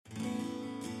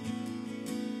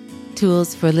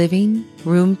Tools for living,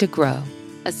 room to grow,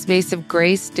 a space of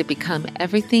grace to become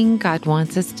everything God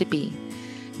wants us to be.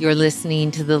 You're listening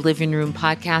to the Living Room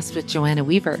Podcast with Joanna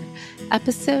Weaver,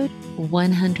 episode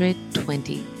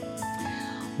 120.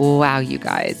 Wow, you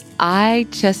guys, I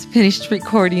just finished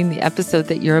recording the episode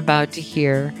that you're about to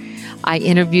hear. I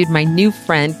interviewed my new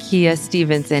friend, Kia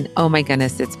Stevens, and oh my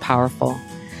goodness, it's powerful.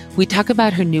 We talk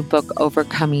about her new book,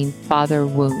 Overcoming Father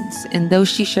Wounds, and though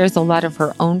she shares a lot of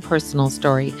her own personal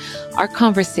story, our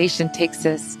conversation takes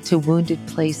us to wounded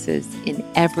places in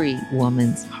every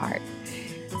woman's heart.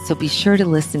 So be sure to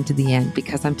listen to the end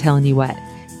because I'm telling you what,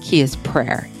 Kia's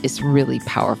prayer is really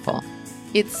powerful.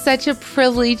 It's such a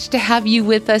privilege to have you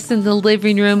with us in the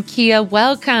living room. Kia,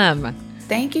 welcome.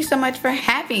 Thank you so much for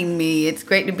having me. It's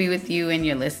great to be with you and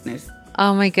your listeners.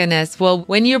 Oh my goodness. Well,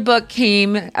 when your book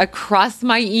came across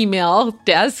my email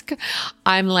desk,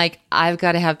 I'm like, I've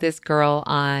got to have this girl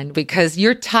on because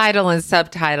your title and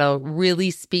subtitle really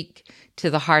speak to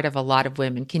the heart of a lot of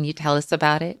women. Can you tell us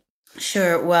about it?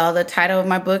 Sure. Well, the title of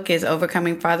my book is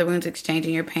Overcoming Father Wounds,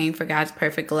 Exchanging Your Pain for God's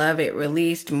Perfect Love. It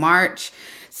released March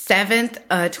 7th,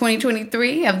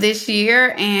 2023 of this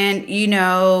year. And, you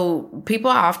know,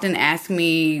 people often ask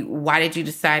me, why did you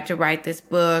decide to write this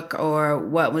book? Or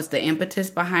what was the impetus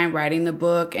behind writing the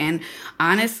book? And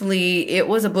honestly, it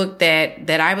was a book that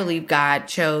I believe God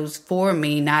chose for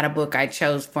me, not a book I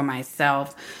chose for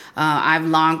myself. I've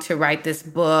longed to write this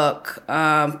book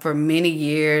for many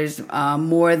years,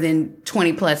 more than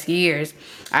 20 plus years.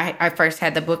 I first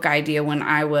had the book idea when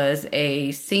I was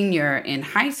a senior in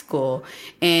high school,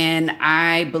 and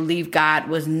I believe God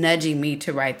was nudging me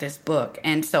to write this book.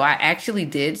 And so I actually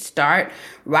did start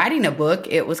writing a book.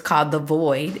 It was called The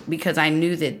Void because I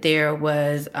knew that there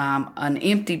was an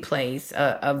empty place,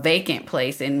 a vacant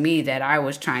place in me that I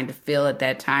was trying to fill at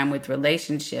that time with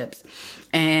relationships.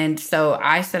 And so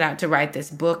I set out to write this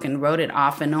book and wrote it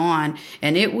off and on.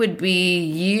 And it would be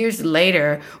years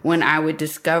later when I would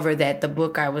discover that the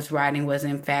book I was writing was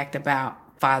in fact about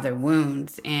father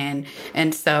wounds. And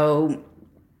so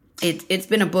it's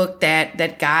been a book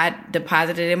that God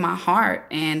deposited in my heart.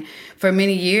 And for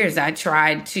many years, I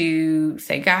tried to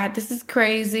say, God, this is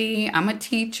crazy. I'm a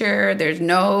teacher. There's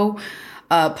no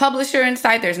publisher in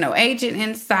sight. There's no agent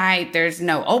in sight. There's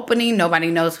no opening.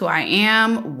 Nobody knows who I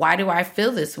am. Why do I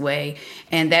feel this way?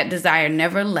 And that desire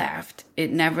never left.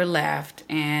 It never left.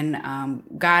 And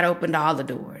God opened all the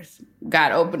doors.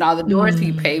 God opened all the doors.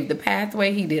 He paved the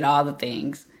pathway. He did all the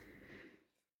things.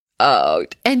 Oh,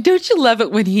 and don't you love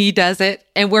it when he does it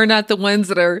and we're not the ones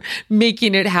that are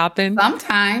making it happen?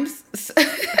 Sometimes.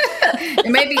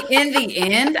 Maybe in the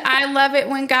end, I love it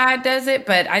when God does it.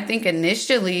 But I think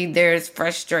initially there's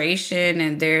frustration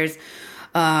and there's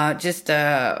just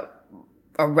a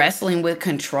wrestling with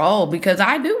control because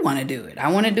I do want to do it.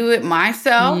 I want to do it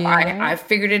myself. Yeah. I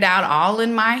figured it out all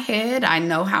in my head. I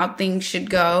know how things should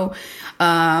go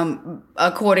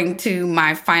according to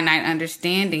my finite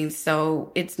understanding.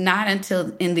 So it's not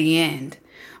until in the end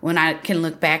when I can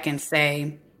look back and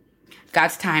say,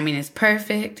 God's timing is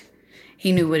perfect.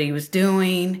 He knew what he was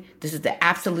doing. This is the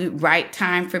absolute right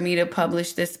time for me to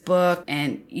publish this book.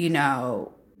 And, you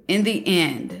know, in the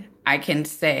end, I can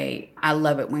say, I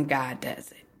love it when God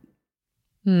does it.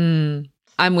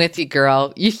 I'm with you,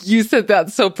 girl. You said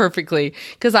that so perfectly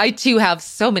because I too have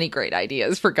so many great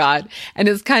ideas for God. And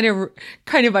it's kind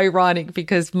of ironic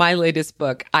because my latest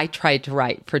book, I tried to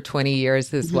write for 20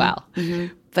 years as well.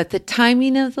 Mm-hmm. But the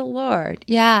timing of the Lord,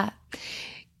 yeah.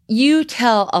 You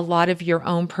tell a lot of your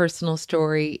own personal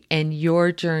story and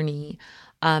your journey,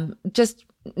 just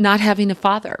not having a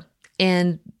father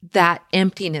and that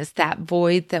emptiness, that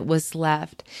void that was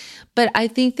left. But I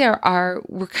think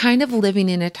we're kind of living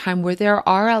in a time where there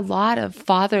are a lot of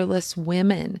fatherless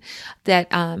women that,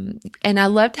 and I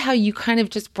loved how you kind of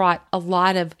just brought a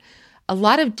lot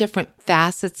of different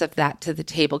facets of that to the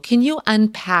table. Can you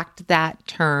unpack that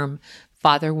term,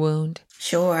 father wound?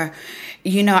 Sure.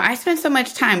 You know, I spent so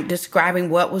much time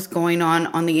describing what was going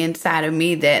on the inside of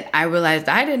me that I realized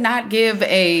I did not give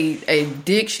a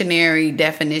dictionary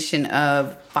definition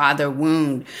of father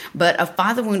wound, but a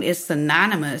father wound is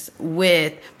synonymous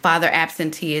with father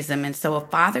absenteeism. And so a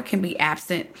father can be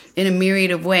absent in a myriad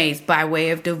of ways by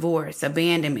way of divorce,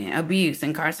 abandonment, abuse,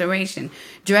 incarceration,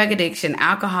 drug addiction,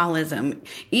 alcoholism,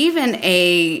 even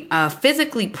a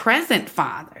physically present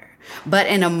father, but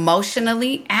an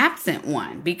emotionally absent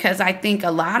one. Because I think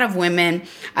a lot of women,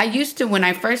 when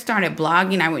I first started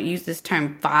blogging, I would use this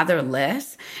term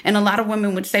fatherless. And a lot of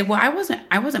women would say, well, I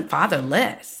wasn't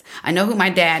fatherless. I know who my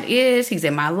dad is. He's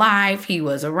in my life. He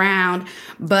was around.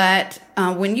 But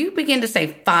when you begin to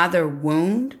say father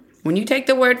wound, When you take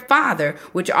the word father,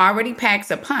 which already packs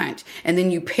a punch, and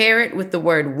then you pair it with the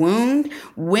word wound,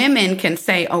 women can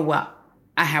say, oh, well,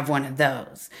 I have one of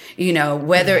those,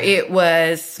 whether it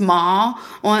was small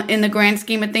in the grand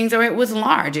scheme of things or it was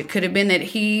large. It could have been that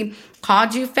he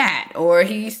called you fat, or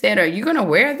he said, are you going to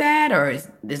wear that? Or is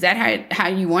that how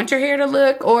you want your hair to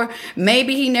look? Or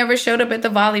maybe he never showed up at the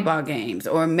volleyball games,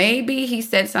 or maybe he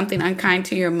said something unkind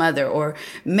to your mother, or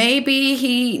maybe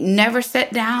he never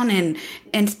sat down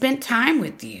and spent time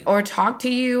with you or talked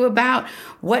to you about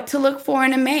what to look for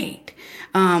in a mate.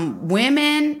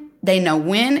 Women, they know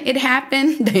when it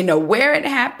happened. They know where it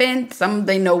happened.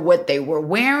 They know what they were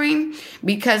wearing,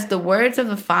 because the words of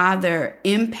the Father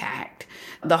impact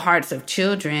the hearts of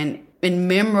children in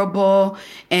memorable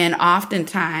and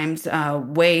oftentimes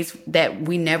ways that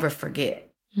we never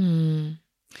forget.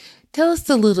 Tell us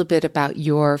a little bit about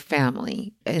your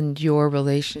family and your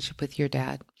relationship with your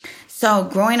dad. So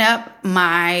growing up,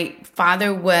 my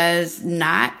father was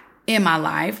not in my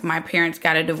life. My parents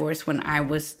got a divorce when I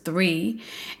was 3.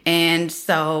 And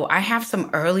so I have some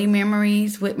early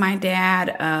memories with my dad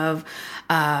of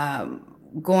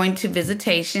going to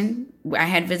visitation. I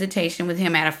had visitation with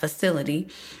him at a facility.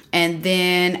 And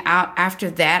then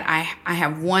after that, I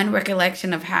have one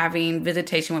recollection of having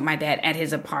visitation with my dad at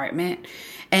his apartment.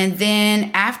 And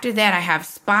then after that, I have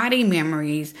spotty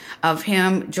memories of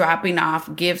him dropping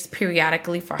off gifts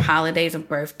periodically for holidays or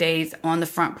birthdays on the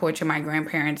front porch of my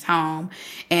grandparents' home.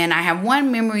 And I have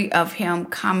one memory of him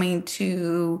coming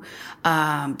to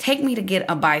take me to get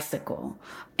a bicycle.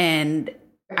 And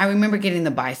I remember getting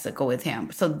the bicycle with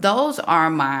him. So those are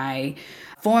my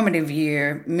formative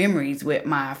year memories with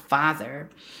my father.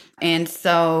 And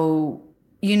so,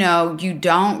 you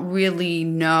don't really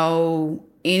know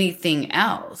anything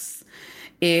else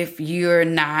if you're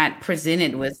not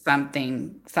presented with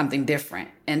something different.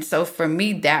 And so for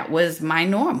me, that was my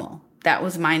normal.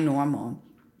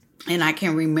 And I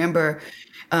can remember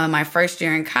my first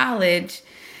year in college,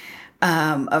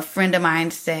 a friend of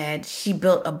mine said she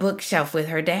built a bookshelf with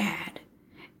her dad.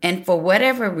 And for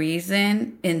whatever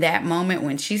reason, in that moment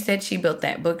when she said she built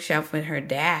that bookshelf with her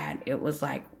dad, it was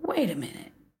like, wait a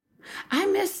minute. I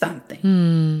missed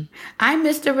something. I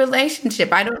missed a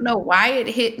relationship. I don't know why it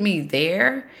hit me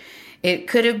there. It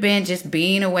could have been just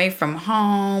being away from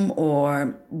home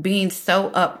or being so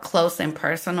up close and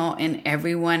personal in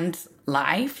everyone's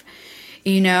life,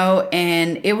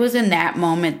 and it was in that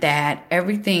moment that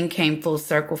everything came full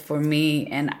circle for me.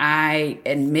 And I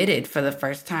admitted for the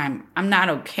first time, I'm not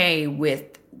okay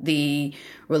with the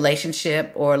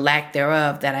relationship or lack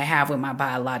thereof that I have with my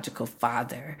biological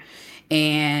father.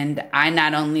 And I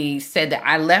not only said that,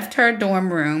 I left her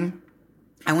dorm room.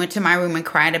 I went to my room and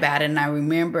cried about it. And I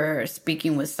remember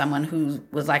speaking with someone who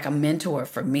was like a mentor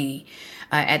for me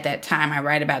at that time. I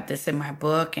write about this in my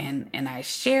book, and I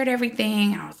shared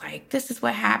everything. I was like, this is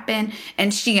what happened.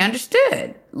 And she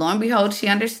understood. Lo and behold, she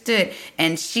understood.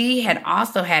 And she had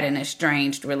also had an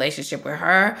estranged relationship with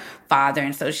her father.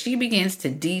 And so she begins to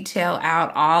detail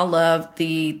out all of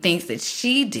the things that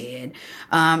she did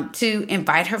to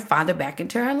invite her father back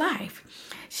into her life.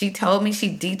 She told me,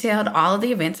 she detailed all of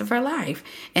the events of her life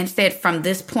and said, from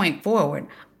this point forward,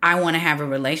 I want to have a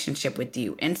relationship with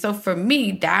you. And so for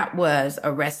me, that was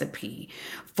a recipe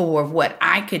for what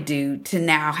I could do to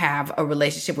now have a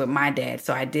relationship with my dad.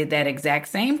 So I did that exact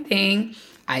same thing.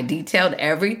 I detailed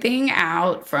everything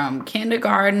out from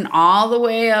kindergarten all the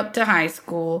way up to high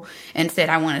school and said,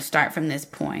 I want to start from this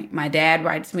point. My dad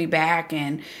writes me back.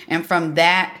 And from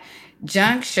that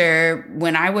juncture,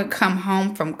 when I would come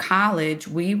home from college,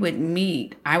 we would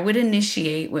meet. I would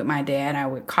initiate with my dad. I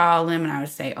would call him and I would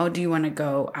say, oh, do you want to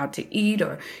go out to eat,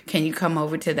 or can you come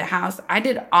over to the house? I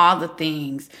did all the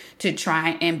things to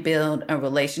try and build a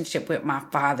relationship with my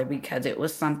father because it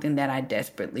was something that I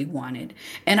desperately wanted.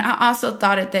 And I also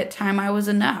thought at that time I was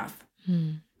enough.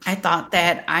 I thought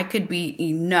that I could be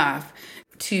enough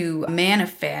to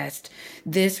manifest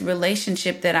this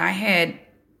relationship that I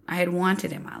had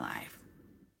wanted in my life.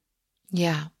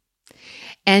 Yeah.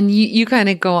 And you kind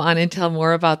of go on and tell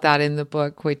more about that in the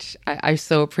book, which I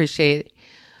so appreciate.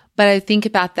 But I think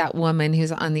about that woman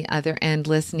who's on the other end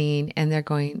listening, and they're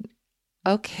going,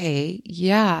 okay,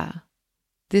 yeah,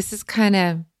 this is kind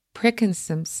of pricking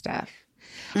some stuff.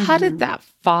 How did that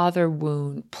father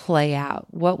wound play out?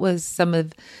 What was some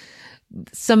of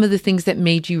the things that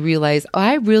made you realize, oh,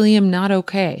 I really am not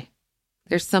okay?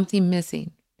 There's something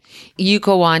missing. You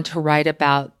go on to write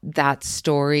about that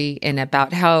story and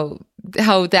about how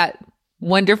that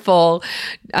wonderful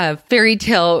fairy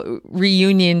tale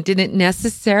reunion didn't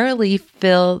necessarily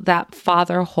fill that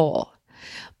father hole.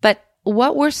 But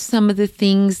what were some of the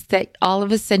things that all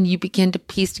of a sudden you begin to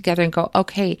piece together and go,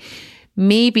 okay,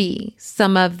 maybe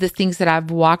some of the things that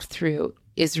I've walked through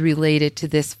is related to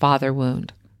this father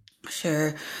wound?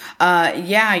 Sure.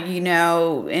 Yeah,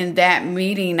 in that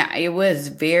meeting, it was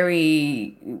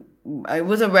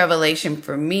a revelation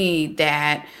for me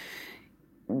that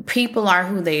people are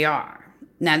who they are.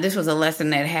 Now, this was a lesson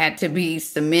that had to be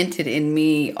cemented in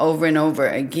me over and over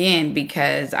again,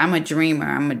 because I'm a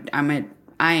dreamer.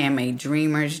 I am a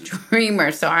dreamer's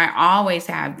dreamer. So I always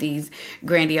have these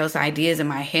grandiose ideas in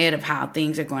my head of how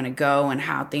things are going to go and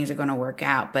how things are going to work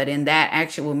out. But in that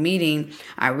actual meeting,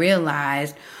 I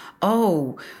realized,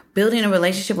 building a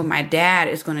relationship with my dad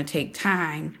is going to take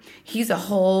time. He's a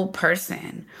whole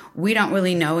person. We don't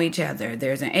really know each other.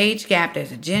 There's an age gap.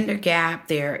 There's a gender gap.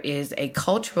 There is a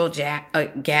cultural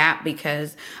gap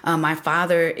because my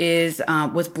father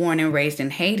was born and raised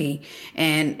in Haiti,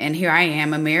 and here I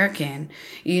am, American.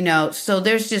 So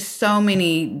there's just so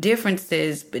many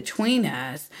differences between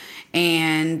us,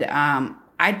 and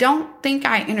I don't think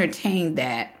I entertained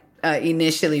that.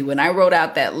 Initially, when I wrote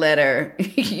out that letter,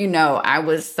 I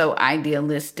was so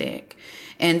idealistic.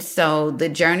 And so the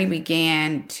journey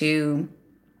began to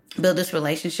build this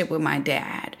relationship with my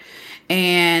dad.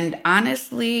 And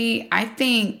honestly, I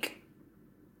think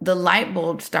the light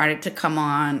bulb started to come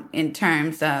on in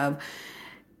terms of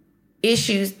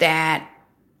issues that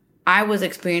I was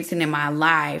experiencing in my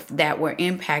life that were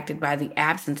impacted by the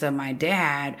absence of my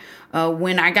dad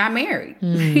when I got married.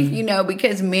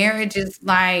 Because marriage is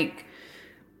like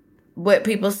what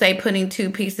people say, putting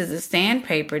two pieces of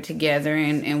sandpaper together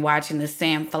and watching the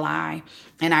sand fly.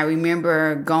 And I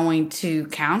remember going to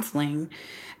counseling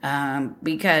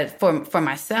because for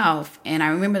myself, and I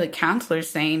remember the counselor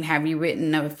saying, "Have you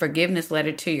written a forgiveness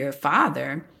letter to your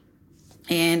father?"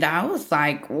 And I was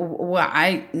like,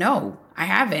 well, no, I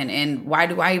haven't. And why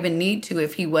do I even need to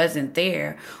if he wasn't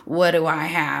there? What do I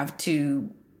have to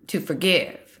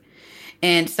forgive?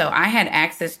 And so I had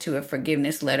access to a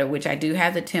forgiveness letter, which I do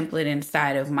have the template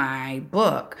inside of my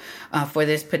book for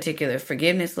this particular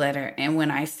forgiveness letter. And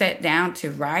when I sat down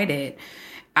to write it,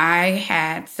 I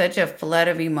had such a flood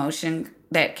of emotion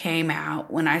that came out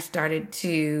when I started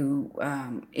to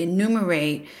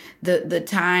enumerate the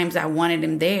times I wanted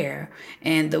him there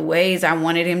and the ways I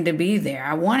wanted him to be there.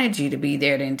 I wanted you to be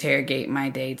there to interrogate my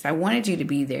dates. I wanted you to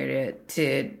be there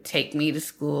to take me to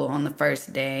school on the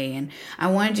first day. And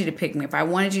I wanted you to pick me up. I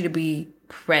wanted you to be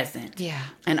present. Yeah.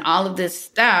 And all of this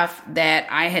stuff that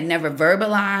I had never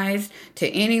verbalized to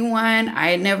anyone, I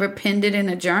had never penned it in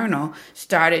a journal,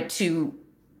 started to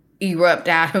erupt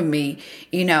out of me,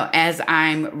 as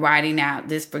I'm writing out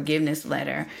this forgiveness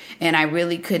letter. And I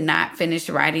really could not finish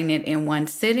writing it in one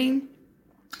sitting.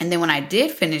 And then when I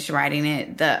did finish writing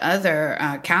it, the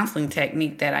other counseling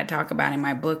technique that I talk about in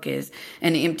my book is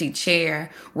an empty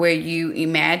chair, where you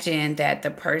imagine that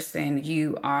the person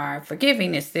you are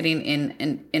forgiving is sitting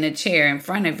in a chair in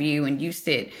front of you, and you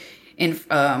sit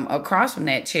across from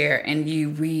that chair and you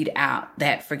read out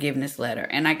that forgiveness letter.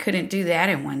 And I couldn't do that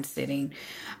in one sitting.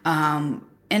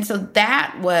 And so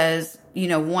that was,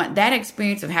 that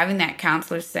experience of having that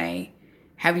counselor say,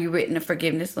 "Have you written a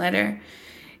forgiveness letter?"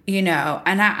 And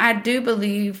I do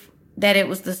believe that it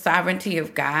was the sovereignty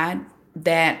of God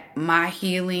that my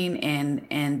healing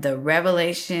and the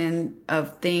revelation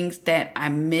of things that I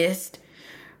missed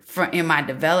in my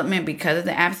development because of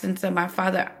the absence of my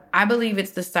father. I believe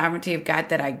it's the sovereignty of God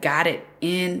that I got it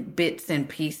in bits and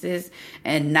pieces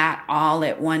and not all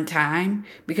at one time.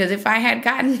 Because if I had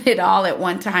gotten it all at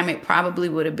one time, it probably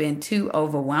would have been too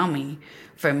overwhelming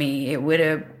for me. It would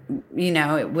have,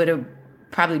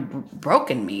 probably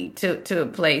broken me to a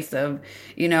place of,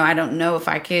 I don't know if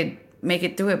I could make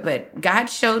it through it. But God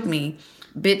showed me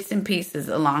bits and pieces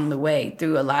along the way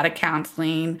through a lot of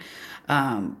counseling,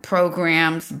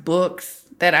 programs, books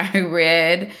that I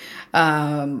read,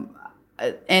 and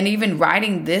even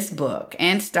writing this book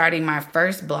and starting my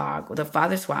first blog, the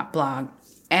Father Swap blog.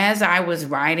 As I was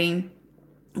writing,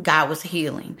 God was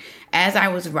healing. As I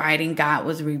was writing, God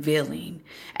was revealing.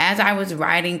 As I was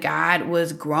writing, God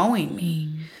was growing me.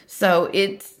 So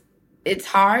it's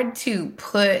hard to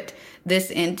put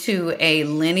this into a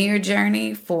linear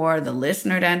journey for the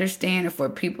listener to understand or for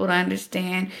people to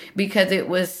understand, because it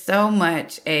was so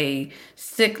much a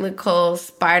cyclical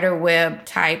spider web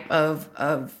type of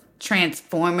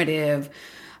transformative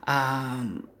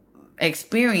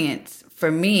experience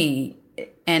for me.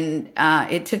 And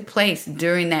it took place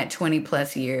during that 20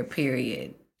 plus year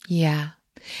period. Yeah.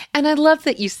 And I love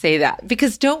that you say that,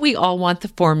 because don't we all want the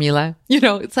formula?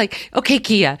 It's like, okay,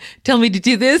 Kia, tell me to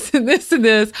do this and this and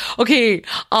this. Okay,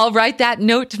 I'll write that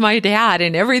note to my dad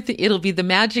and everything. It'll be the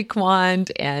magic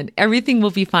wand and everything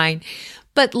will be fine.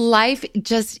 But life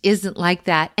just isn't like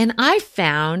that. And I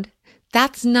found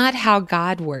that's not how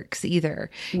God works either.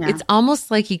 No. It's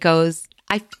almost like he goes,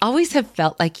 I always have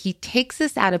felt like he takes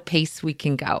us at a pace we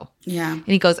can go. Yeah. And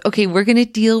he goes, okay, we're going to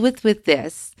deal with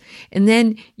this. And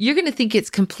then you're going to think it's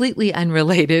completely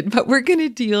unrelated, but we're going to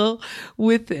deal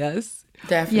with this.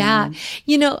 Definitely.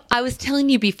 Yeah. I was telling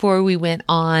you before we went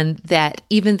on that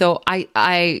even though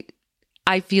I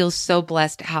feel so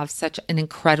blessed to have such an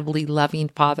incredibly loving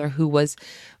father who was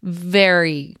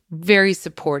very, very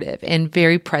supportive and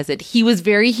very present. He was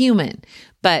very human,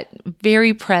 but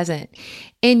very present.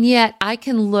 And yet I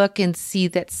can look and see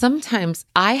that sometimes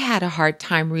I had a hard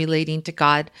time relating to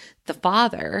God, the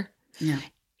Father. Yeah.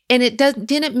 And it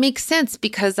didn't make sense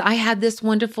because I had this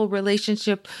wonderful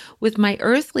relationship with my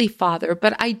earthly father.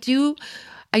 But I do,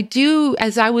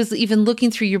 as I was even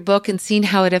looking through your book and seeing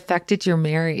how it affected your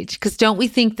marriage, because don't we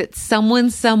think that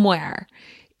someone somewhere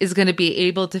is going to be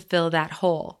able to fill that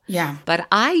hole? Yeah. But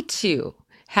I too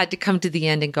had to come to the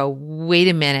end and go, wait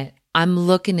a minute, I'm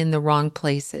looking in the wrong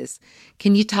places.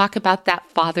 Can you talk about that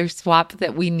father swap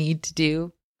that we need to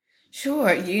do? Sure.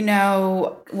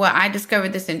 I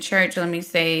discovered this in church. Let me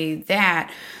say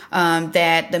that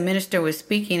the minister was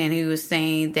speaking and he was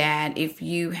saying that if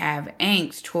you have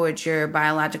angst towards your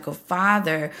biological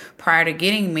father prior to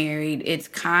getting married, it's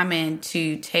common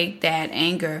to take that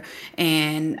anger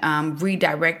and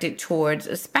redirect it towards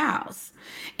a spouse.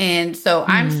 And so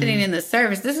I'm sitting in the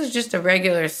service. This is just a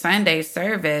regular Sunday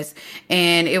service.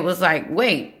 And it was like,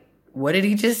 wait, what did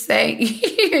he just say?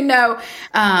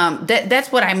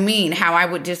 That's what I mean, how I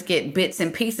would just get bits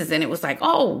and pieces. And it was like,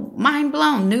 oh, mind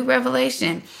blown, new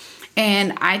revelation.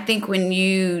 And I think when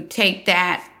you take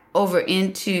that over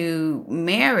into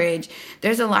marriage,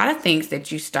 there's a lot of things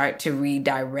that you start to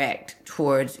redirect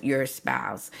towards your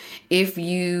spouse. If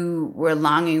you were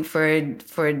longing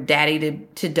for daddy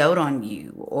to dote on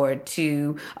you or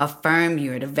to affirm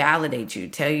you or to validate you,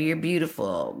 tell you you're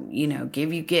beautiful,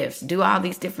 give you gifts, do all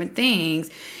these different things,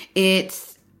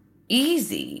 it's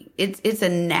easy. It's a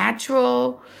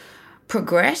natural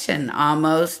progression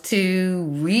almost to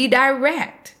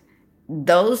redirect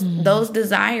those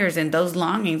desires and those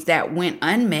longings that went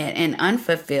unmet and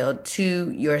unfulfilled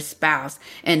to your spouse,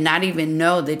 and not even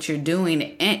know that you're doing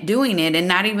it and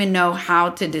not even know how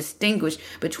to distinguish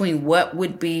between what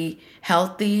would be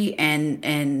healthy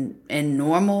and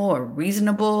normal or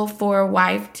reasonable for a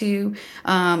wife to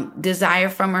desire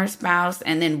from her spouse,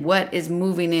 and then what is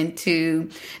moving into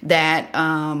that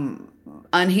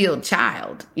unhealed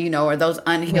child, or those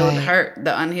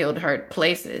unhealed hurt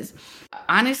places.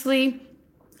 Honestly,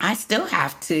 I still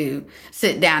have to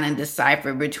sit down and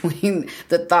decipher between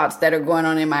the thoughts that are going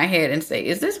on in my head and say,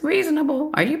 is this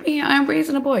reasonable? Are you being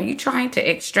unreasonable? Are you trying to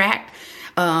extract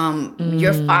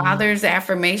your father's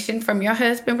affirmation from your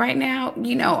husband right now?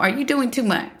 Are you doing too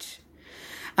much?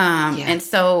 And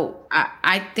so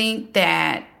I think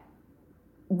that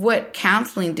what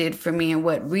counseling did for me and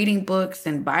what reading books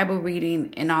and Bible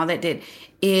reading and all that did,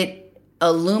 it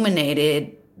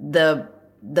illuminated the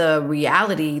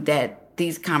reality that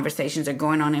these conversations are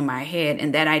going on in my head,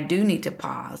 and that I do need to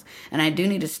pause and I do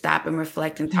need to stop and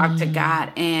reflect and talk to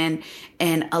God and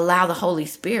allow the Holy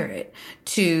Spirit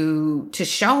to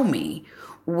show me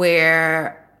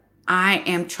where I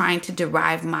am trying to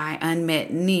derive my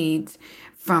unmet needs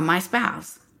from my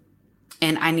spouse,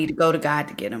 and I need to go to God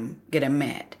to get them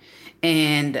met.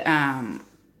 And I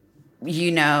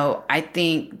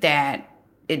think that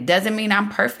it doesn't mean I'm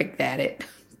perfect at it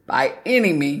by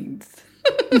any means.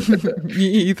 Me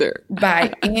either.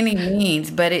 By any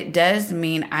means, but it does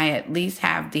mean I at least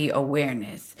have the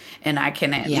awareness, and I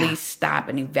can at least stop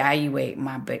and evaluate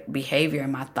my behavior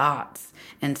and my thoughts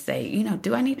and say,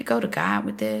 do I need to go to God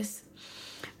with this?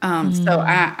 So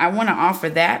I want to offer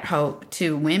that hope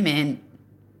to women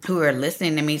who are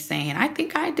listening to me saying, I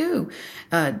think I do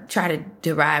try to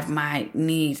derive my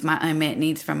unmet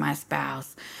needs from my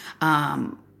spouse.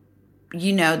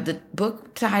 The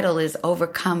book title is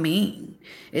Overcoming.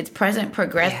 It's present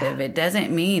progressive. Yeah. It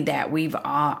doesn't mean that we've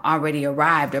already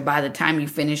arrived, or by the time you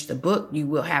finish the book, you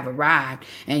will have arrived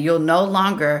and you'll no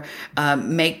longer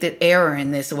make the error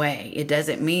in this way. It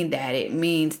doesn't mean that. It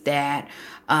means that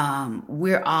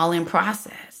we're all in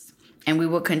process, and we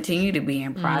will continue to be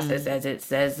in process, as it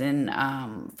says in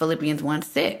Philippians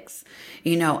 1:6.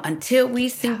 Until we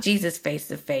see Jesus face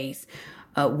to face,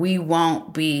 we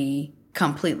won't be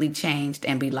completely changed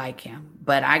and be like him.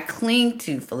 But I cling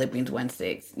to Philippians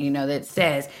 1:6, that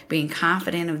says, being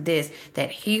confident of this,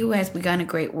 that he who has begun a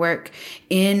great work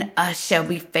in us shall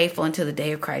be faithful until the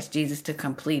day of Christ Jesus to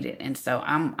complete it. And so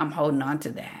I'm holding on to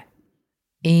that.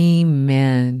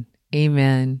 Amen.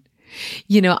 Amen.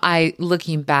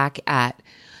 Looking back at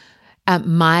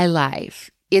my life,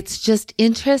 it's just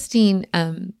interesting.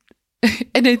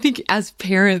 And I think as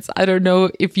parents, I don't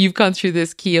know if you've gone through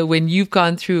this, Kia, when you've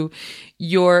gone through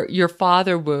your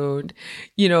father wound,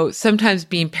 sometimes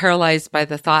being paralyzed by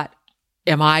the thought,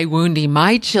 am I wounding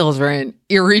my children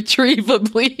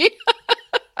irretrievably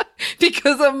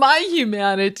because of my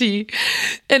humanity?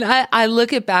 And I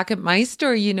look back at my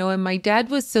story, and my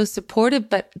dad was so supportive,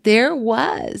 but there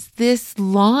was this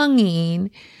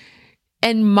longing,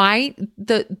 and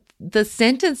the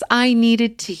sentence I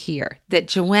needed to hear, that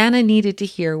Joanna needed to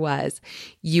hear, was,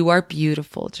 you are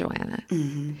beautiful, Joanna.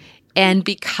 Mm-hmm. And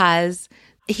because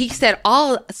he said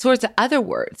all sorts of other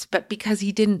words, but because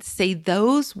he didn't say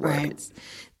those words,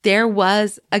 there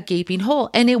was a gaping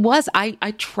hole. And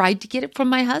I tried to get it from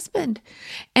my husband,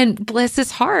 and bless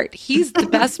his heart, he's the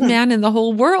best man in the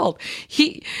whole world.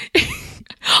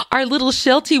 Our little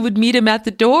Sheltie would meet him at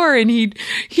the door, and he'd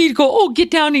go, oh,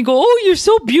 get down, and go, oh, you're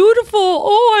so beautiful.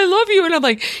 Oh, I love you. And I'm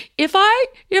like, if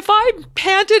I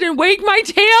panted and wagged my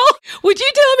tail, would you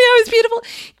tell me I was beautiful?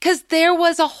 Because there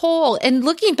was a hole. And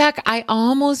looking back, I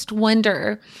almost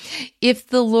wonder if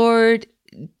the Lord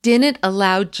didn't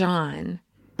allow John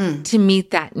to meet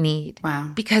that need.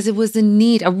 Wow. Because it was a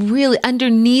need,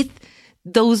 underneath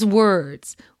those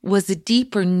words was a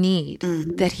deeper need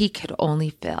that he could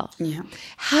only fill. Yeah.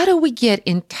 How do we get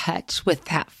in touch with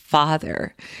that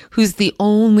Father who's the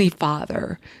only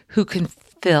Father who can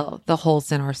fill the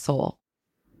holes in our soul?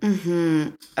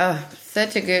 Oh,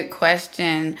 such a good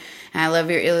question. I love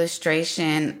your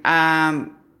illustration.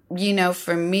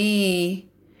 For me,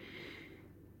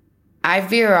 I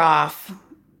veer off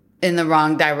in the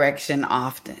wrong direction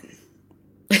often.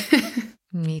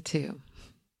 Me too.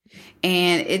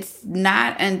 And it's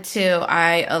not until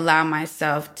I allow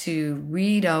myself to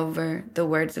read over the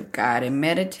words of God and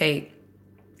meditate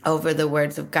over the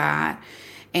words of God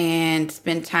and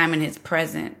spend time in his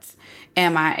presence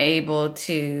am I able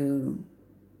to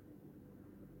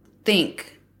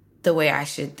think the way I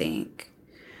should think.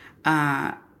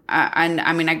 I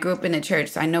grew up in the church,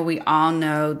 so I know we all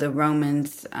know the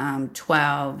Romans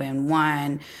 12 and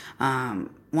 1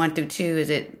 through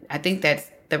 2. I think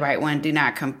that's the right one. Do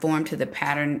not conform to the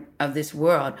pattern of this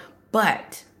world,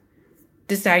 but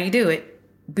this is how you do it.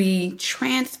 Be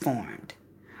transformed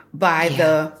by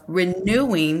the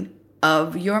renewing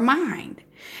of your mind.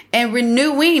 And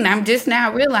renewing, I'm just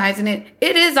now realizing it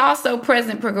is also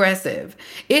present progressive.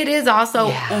 It is also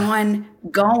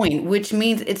ongoing, which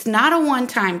means it's not a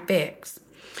one-time fix.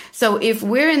 So if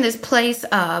we're in this place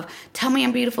of, tell me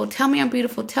I'm beautiful, tell me I'm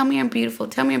beautiful, tell me I'm beautiful,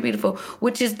 tell me I'm beautiful,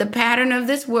 which is the pattern of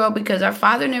this world, because our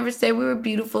Father never said we were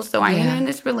beautiful. So I am in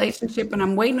this relationship and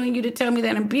I'm waiting on you to tell me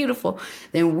that I'm beautiful.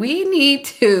 Then we need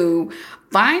to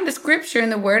find the scripture in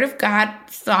the Word of God.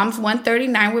 Psalms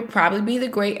 139 would probably be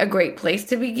a great place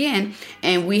to begin.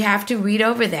 And we have to read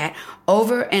over that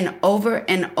over and over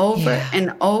and over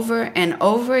and over and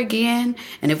over again.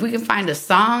 And if we can find a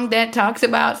song that talks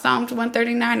about Psalms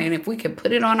 139, and if we can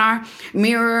put it on our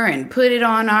mirror and put it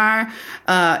on our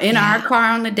our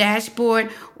car on the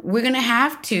dashboard, we're going to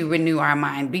have to renew our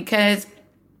mind, because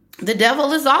the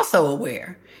devil is also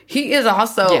aware. He is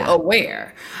also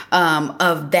aware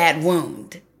of that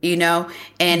wound,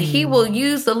 and he will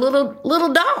use a little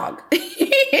dog.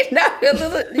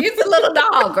 Use a little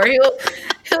dog, or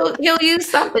he'll use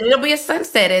something. It'll be a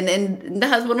sunset, and the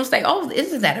husband will say, "Oh,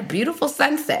 isn't that a beautiful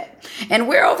sunset?" And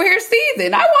we're over here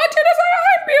seething. I want you to say,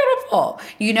 "I'm beautiful."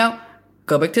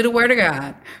 Go back to the Word of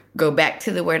God. Go back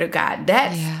to the Word of God.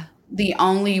 That's the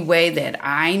only way that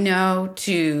I know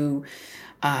to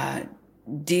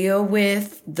deal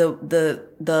with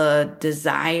the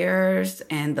desires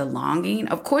and the longing.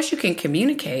 Of course you can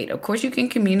communicate.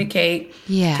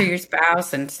 To your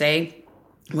spouse and say,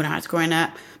 when I was growing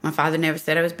up, my father never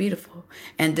said I was beautiful,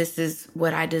 and this is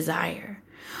what I desire.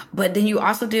 But then you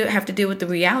also have to deal with the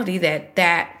reality that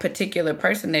that particular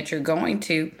person that you're going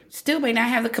to still may not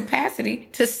have the capacity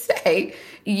to say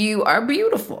you are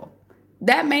beautiful.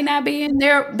 That may not be in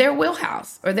their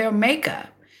wheelhouse or their makeup.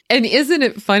 And isn't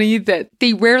it funny that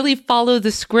they rarely follow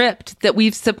the script that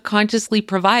we've subconsciously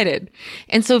provided?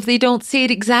 And so if they don't say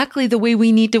it exactly the way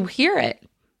we need to hear it,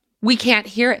 we can't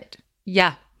hear it.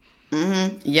 Yeah.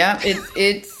 Mm-hmm. Yeah.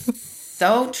 It's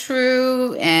so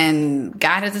true, and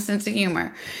God has a sense of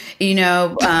humor,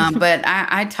 but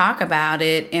I talk about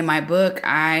it in my book.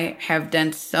 I have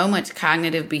done so much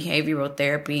cognitive behavioral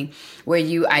therapy where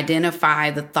you identify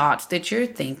the thoughts that you're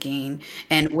thinking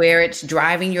and where it's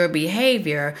driving your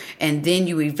behavior, and then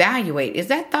you evaluate, is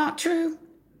that thought true?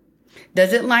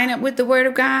 Does it line up with the word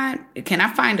of God? Can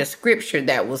I find a scripture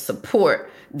that will support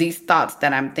these thoughts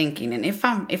that I'm thinking? And if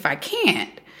I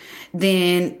can't,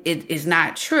 then it is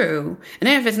not true. And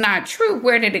then if it's not true,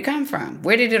 where did it come from?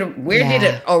 Where did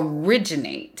it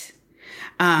originate?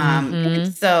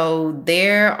 And so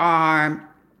there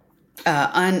are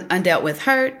undealt with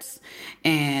hurts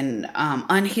and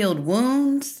unhealed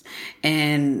wounds,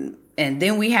 and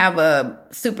then we have a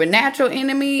supernatural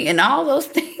enemy, and all those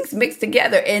things mixed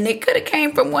together. And it could have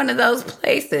came from one of those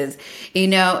places,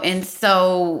 And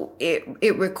so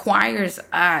it requires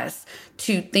us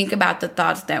to think about the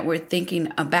thoughts that we're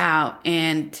thinking about,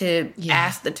 and to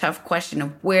ask the tough question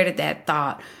of, where did that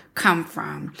thought come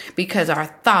from? Because our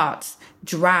thoughts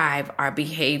drive our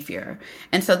behavior.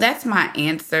 And so that's my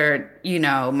answer,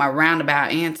 my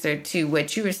roundabout answer to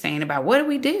what you were saying about, what do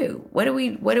we do? What do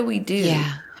we do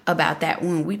about that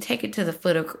when we take it to the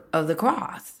foot of the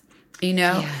cross?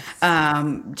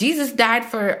 Jesus died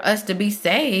for us to be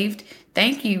saved.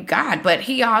 Thank you, God. But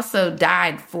he also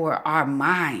died for our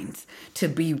minds to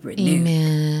be renewed.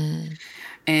 Amen.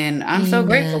 And I'm so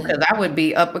grateful, because I would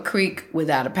be up a creek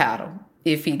without a paddle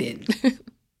if he didn't.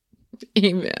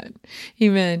 Amen.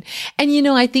 Amen. And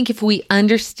I think if we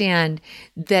understand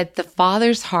that the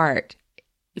Father's heart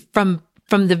from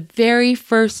the very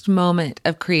first moment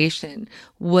of creation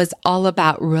was all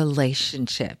about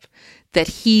relationship, that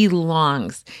he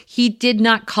longs. He did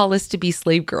not call us to be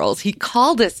slave girls. He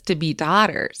called us to be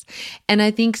daughters. And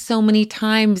I think so many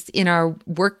times in our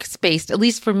workspace, at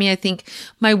least for me, I think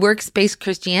my workspace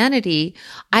Christianity,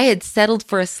 I had settled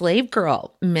for a slave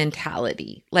girl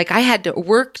mentality. Like I had to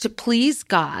work to please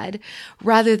God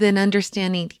rather than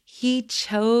understanding he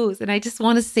chose. And I just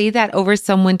want to say that over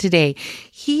someone today.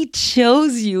 He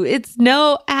chose you. It's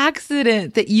no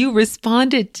accident that you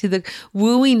responded to the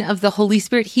wooing of the Holy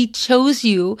Spirit. He chose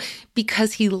you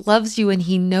because he loves you and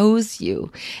he knows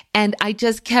you. And I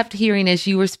just kept hearing, as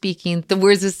you were speaking, the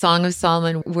words of Song of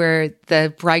Solomon, where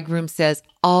the bridegroom says,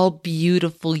 "All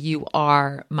beautiful you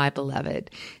are, my beloved.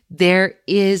 There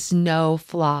is no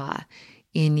flaw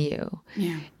in you."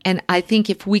 Yeah. And I think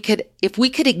if we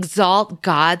could exalt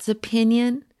God's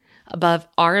opinion above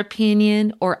our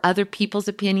opinion or other people's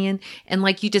opinion, and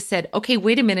like you just said, okay,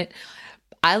 wait a minute,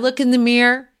 I look in the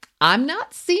mirror, I'm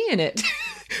not seeing it,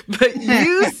 but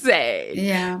you say,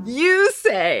 you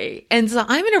say, and so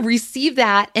I'm going to receive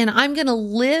that, and I'm going to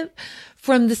live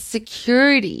from the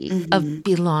security of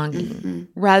belonging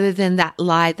rather than that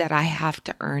lie that I have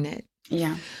to earn it.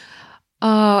 Yeah.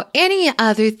 Oh, any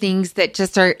other things that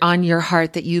just are on your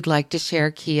heart that you'd like to share,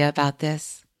 Kia, about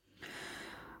this?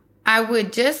 I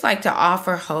would just like to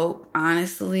offer hope,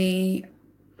 honestly.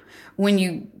 When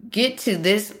you get to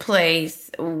this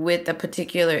place with a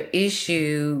particular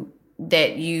issue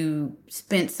that you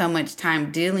spent so much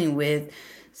time dealing with,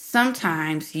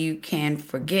 sometimes you can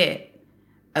forget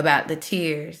about the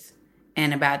tears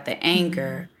and about the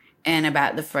anger and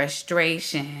about the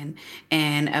frustration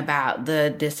and about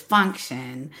the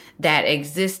dysfunction that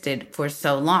existed for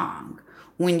so long.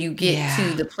 When you get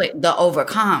to the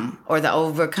overcome or the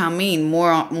overcoming,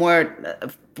 more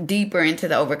deeper into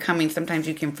the overcoming, sometimes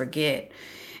you can forget.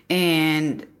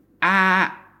 And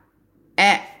after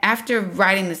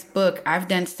writing this book, I've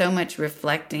done so much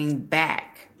reflecting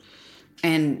back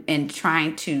and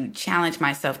trying to challenge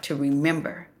myself to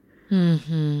remember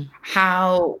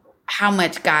how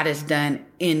much God has done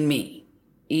in me,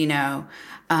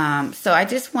 So I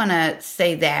just want to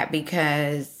say that,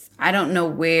 because I don't know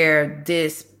where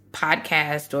this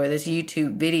podcast or this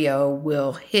YouTube video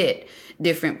will hit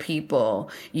different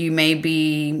people. You may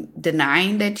be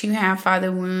denying that you have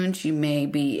father wounds. You may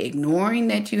be ignoring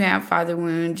that you have father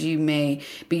wounds. You may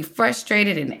be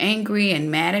frustrated and angry and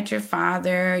mad at your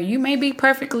father. You may be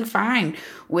perfectly fine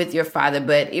with your father.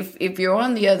 But if you're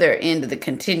on the other end of the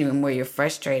continuum where you're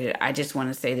frustrated, I just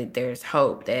want to say that there's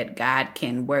hope that God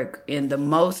can work in the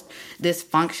most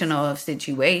dysfunctional of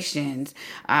situations.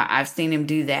 I've seen him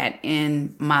do that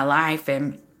in my life.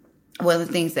 And one of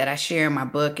the things that I share in my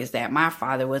book is that my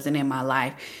father wasn't in my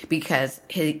life because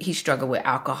he struggled with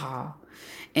alcohol.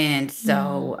 And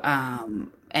so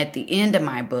at the end of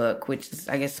my book, which is,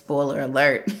 I guess, spoiler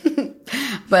alert,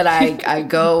 but I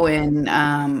go and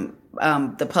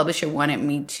the publisher wanted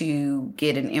me to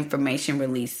get an information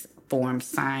release form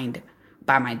signed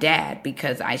by my dad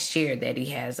because I shared that he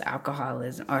has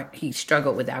alcoholism, or he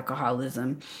struggled with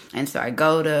alcoholism. And so I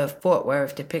go to Fort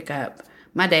Worth to pick up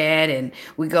my dad, and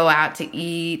we go out to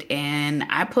eat, and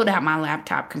I pulled out my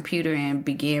laptop computer and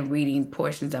began reading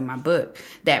portions of my book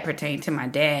that pertain to my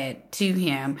dad to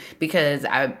him, because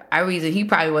I reasoned he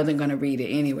probably wasn't going to read it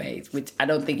anyways, which I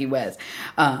don't think he was.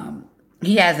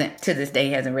 He hasn't, to this day,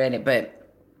 he hasn't read it, but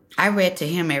I read to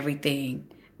him everything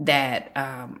that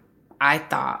I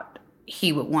thought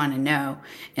he would want to know.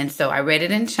 And so I read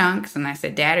it in chunks, and I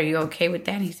said, Dad, are you okay with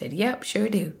that? And he said, yep, sure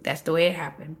do. That's the way it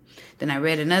happened. Then I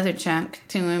read another chunk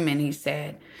to him, and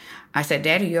I said,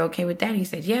 Dad, are you okay with that? He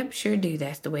said, yep, sure do.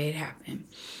 That's the way it happened.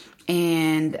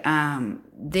 And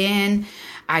then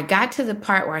I got to the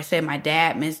part where I said my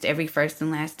dad missed every first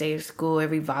and last day of school,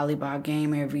 every volleyball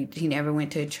game, he never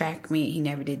went to a track meet, he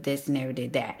never did this, he never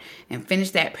did that. And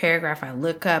finished that paragraph, I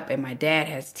look up, and my dad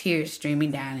has tears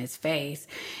streaming down his face.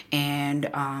 And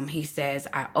he says,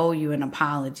 I owe you an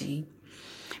apology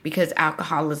because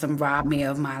alcoholism robbed me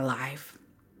of my life.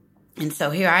 And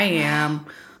so here I am.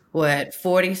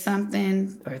 40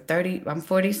 something or 30, I'm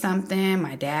 40 something.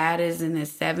 My dad is in his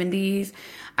 70s.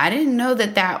 I didn't know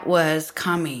that was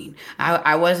coming.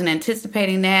 I wasn't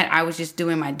anticipating that. I was just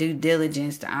doing my due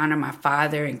diligence to honor my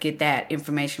father and get that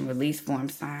information release form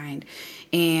signed.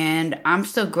 And I'm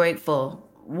so grateful.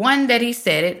 One, that he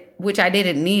said it, which I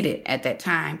didn't need it at that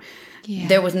time. Yeah.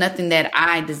 There was nothing that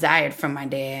I desired from my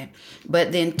dad.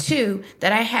 But then two,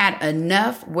 that I had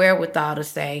enough wherewithal to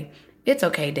say, it's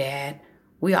okay, Dad.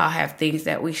 We all have things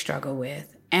that we struggle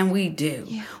with, and we do.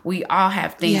 Yeah. We all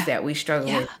have things that we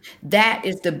struggle with. That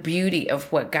is the beauty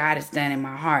of what God has done in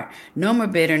my heart. No more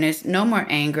bitterness, no more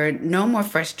anger, no more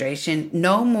frustration,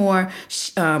 no more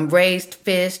raised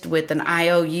fist with an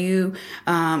IOU,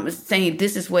 saying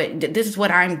this is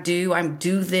what I'm due. I'm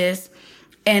due this,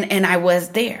 and I was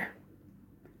there.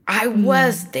 I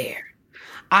was there.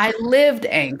 I lived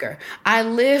anger. I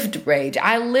lived rage.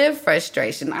 I lived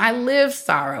frustration. I lived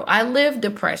sorrow. I lived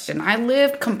depression. I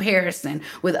lived comparison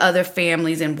with other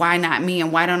families and why not me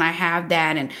and why don't I have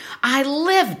that? And I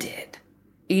lived it.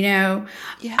 You know,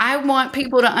 I want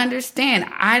people to understand.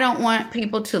 I don't want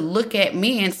people to look at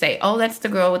me and say, oh, that's the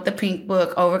girl with the pink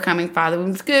book, Overcoming Father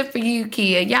Wounds. Good for you,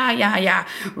 Kia. Yeah.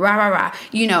 Rah, rah, rah.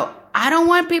 You know, I don't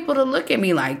want people to look at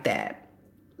me like that.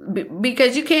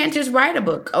 Because you can't just write a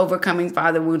book, Overcoming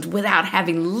Father Wounds, without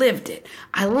having lived it.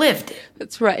 I lived it.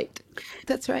 That's right.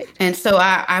 And so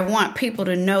I want people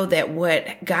to know that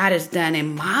what God has done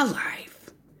in my life,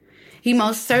 he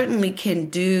most certainly can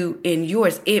do in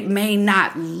yours. It may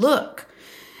not look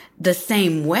the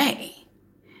same way.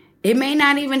 It may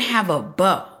not even have a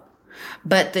bow.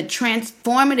 But the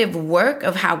transformative work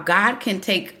of how God can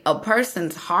take a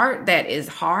person's heart that is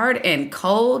hard and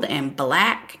cold and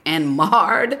black and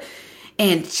marred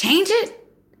and change it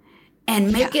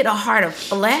and make it a heart of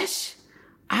flesh,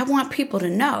 I want people to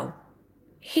know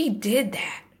he did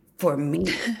that for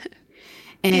me.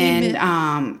 And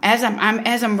as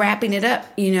I'm wrapping it up,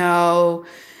 you know,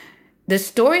 the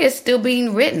story is still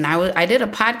being written. I did a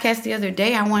podcast the other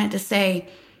day. I wanted to say,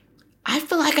 I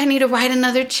feel like I need to write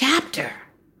another chapter.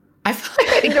 I feel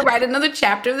like I need to write another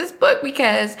chapter of this book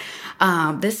because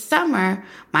this summer,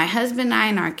 my husband and I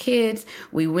and our kids,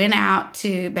 we went out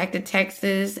back to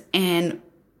Texas, and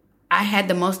I had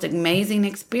the most amazing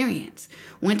experience.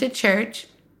 Went to church,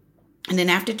 and then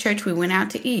after church, we went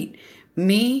out to eat.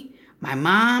 Me, my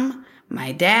mom,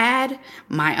 my dad,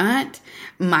 my aunt,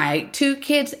 my 2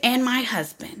 kids, and my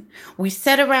husband. We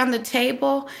sat around the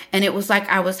table, and it was like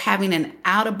I was having an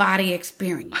out-of-body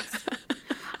experience.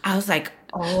 I was like,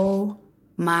 oh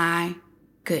my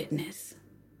goodness.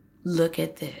 Look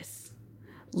at this.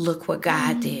 Look what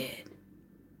God did.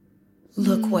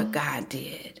 Look what God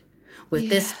did. With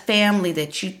this family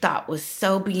that you thought was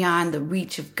so beyond the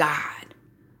reach of God.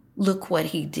 Look what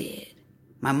he did.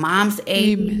 My mom's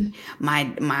 80,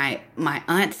 my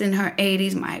aunt's in her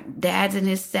 80s, my dad's in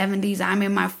his 70s, I'm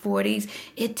in my 40s.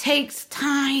 It takes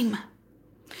time.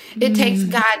 It takes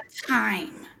God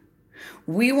time.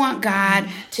 We want God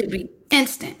to be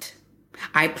instant.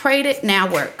 I prayed it,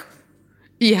 now work.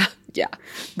 Yeah.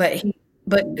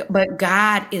 But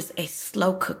God is a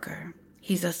slow cooker.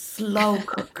 He's a slow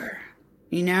cooker.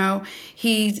 You know,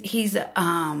 he's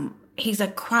a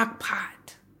crock pot.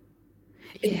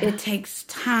 It takes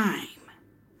time.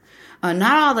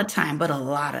 Not all the time, but a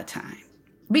lot of time.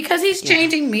 Because he's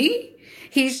changing me.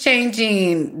 He's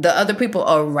changing the other people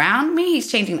around me.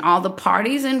 He's changing all the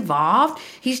parties involved.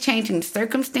 He's changing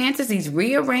circumstances. He's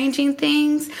rearranging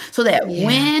things so that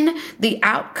when the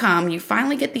outcome, you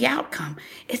finally get the outcome,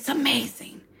 it's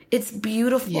amazing. It's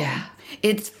beautiful. Yeah.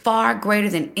 It's far greater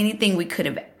than anything we could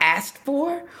have asked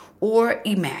for or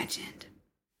imagined.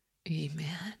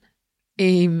 Amen.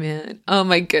 Amen. Oh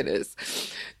my goodness.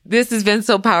 This has been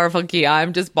so powerful, Kia.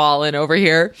 I'm just bawling over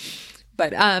here.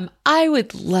 But I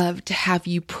would love to have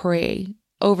you pray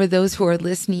over those who are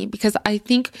listening, because I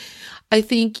think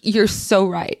you're so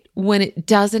right. When it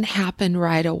doesn't happen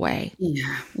right away,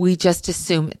 we just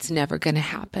assume it's never going to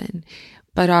happen.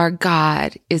 But our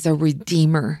God is a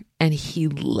redeemer, and He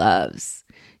loves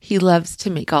to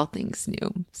make all things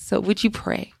new. So would you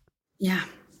pray? Yeah.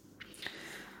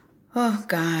 Oh,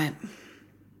 God,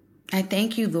 I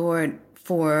thank you, Lord,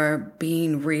 for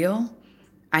being real.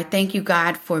 I thank you,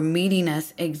 God, for meeting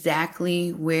us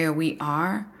exactly where we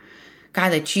are. God,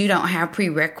 that you don't have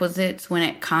prerequisites when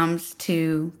it comes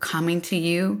to coming to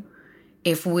you.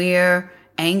 If we're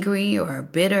angry or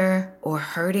bitter or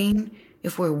hurting,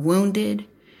 if we're wounded,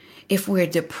 if we're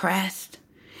depressed,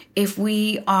 if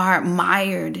we are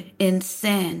mired in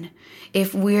sin,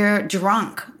 if we're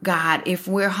drunk, God, if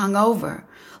we're hungover,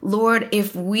 Lord,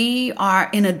 if we are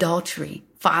in adultery,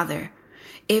 Father,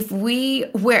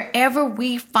 wherever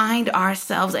we find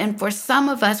ourselves, and for some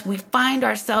of us, we find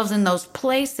ourselves in those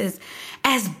places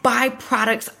as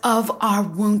byproducts of our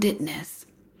woundedness.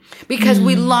 Because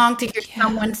we long to hear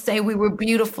someone say we were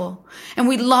beautiful, and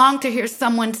we long to hear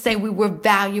someone say we were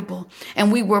valuable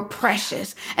and we were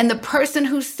precious. And the person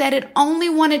who said it only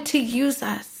wanted to use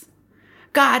us.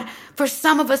 God, for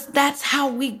some of us, that's how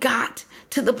we got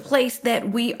to the place that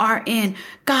we are in.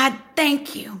 God,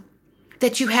 thank you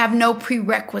that you have no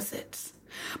prerequisites,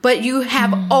 but you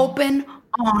have open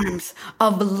arms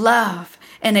of love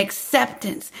and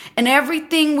acceptance, and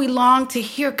everything we long to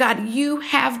hear. God, you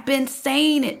have been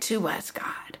saying it to us,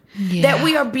 God, that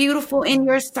we are beautiful in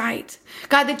your sight.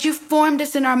 God, that you formed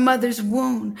us in our mother's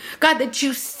womb. God, that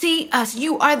you see us.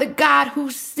 You are the God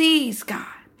who sees, God.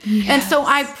 Yes. And so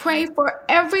I pray for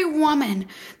every woman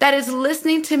that is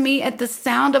listening to me at the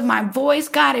sound of my voice,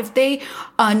 God, if they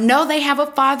know they have a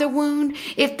father wound,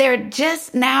 if they're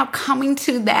just now coming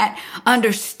to that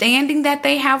understanding that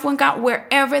they have one, God,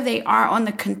 wherever they are on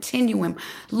the continuum,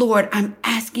 Lord, I'm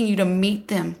asking you to meet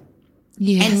them.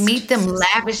 Yes, and meet them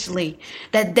lavishly,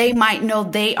 that they might know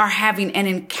they are having an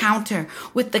encounter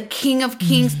with the King of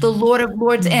Kings, the Lord of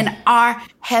Lords, and our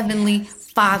Heavenly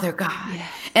Father, God.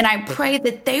 Yes. And I pray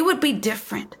that they would be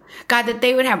different, God, that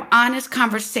they would have honest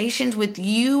conversations with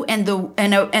you and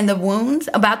the wounds,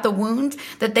 about the wounds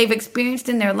that they've experienced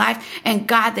in their life. And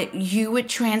God, that you would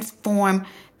transform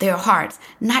their hearts,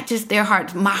 not just their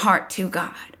hearts, my heart too,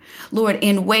 God. Lord,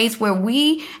 in ways where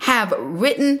we have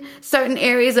written certain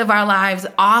areas of our lives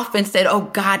off and said, oh,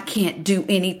 God can't do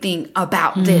anything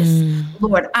about this.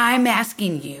 Lord, I'm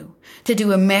asking you to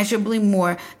do immeasurably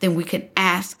more than we could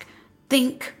ask,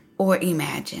 think, or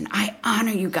imagine. I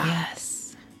honor you, God.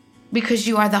 Yes. Because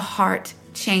you are the heart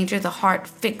changer, the heart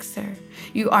fixer.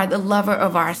 You are the lover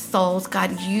of our souls.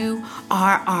 God, you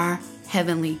are our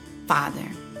Heavenly Father.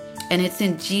 And it's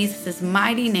in Jesus'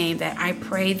 mighty name that I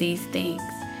pray these things.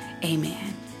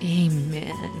 Amen.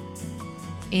 Amen.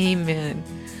 Amen.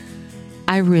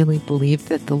 I really believe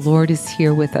that the Lord is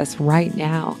here with us right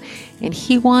now, and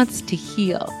He wants to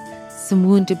heal some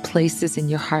wounded places in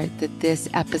your heart that this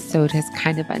episode has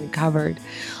kind of uncovered.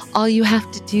 All you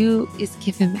have to do is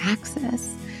give Him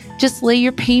access. Just lay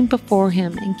your pain before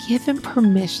Him and give Him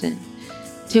permission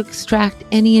to extract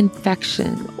any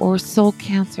infection or soul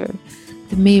cancer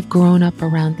that may have grown up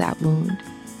around that wound.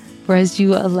 For as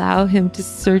you allow Him to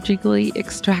surgically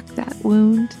extract that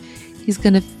wound, He's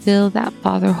going to fill that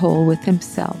father hole with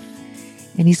Himself.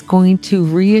 And He's going to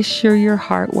reassure your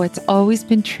heart what's always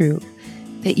been true,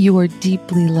 that you are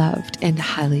deeply loved and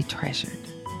highly treasured.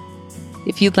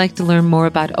 If you'd like to learn more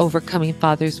about overcoming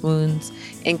father's wounds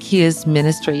and Kia's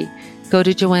ministry, go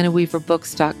to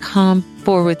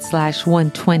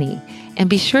joannaweaverbooks.com/120 and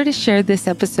be sure to share this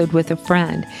episode with a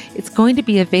friend. It's going to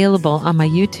be available on my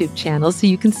YouTube channel so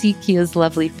you can see Kia's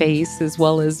lovely face as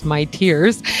well as my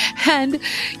tears. And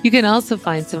you can also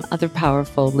find some other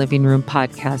powerful Living Room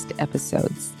podcast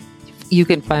episodes. You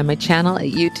can find my channel at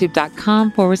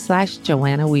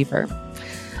youtube.com/Joanna Weaver.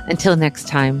 Until next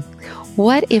time,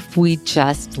 what if we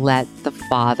just let the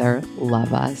Father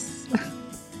love us?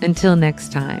 Until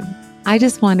next time, I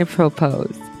just want to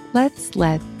propose. Let's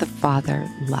let the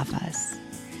Father love us.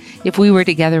 If we were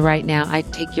together right now,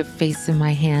 I'd take your face in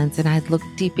my hands and I'd look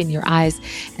deep in your eyes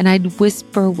and I'd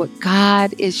whisper what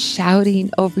God is shouting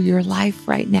over your life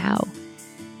right now.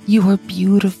 You are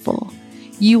beautiful.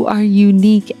 You are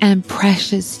unique and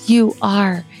precious. You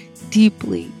are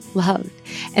deeply, loved.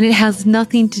 And it has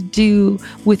nothing to do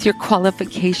with your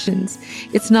qualifications.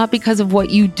 It's not because of what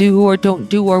you do or don't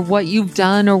do, or what you've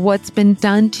done or what's been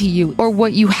done to you, or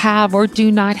what you have or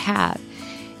do not have.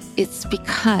 It's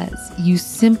because you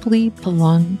simply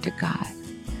belong to God.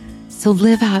 So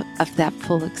live out of that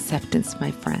full acceptance,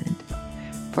 my friend.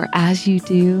 For as you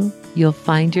do, you'll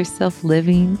find yourself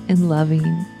living and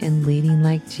loving and leading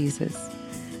like Jesus.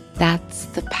 That's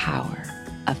the power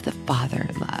of the Father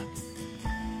love.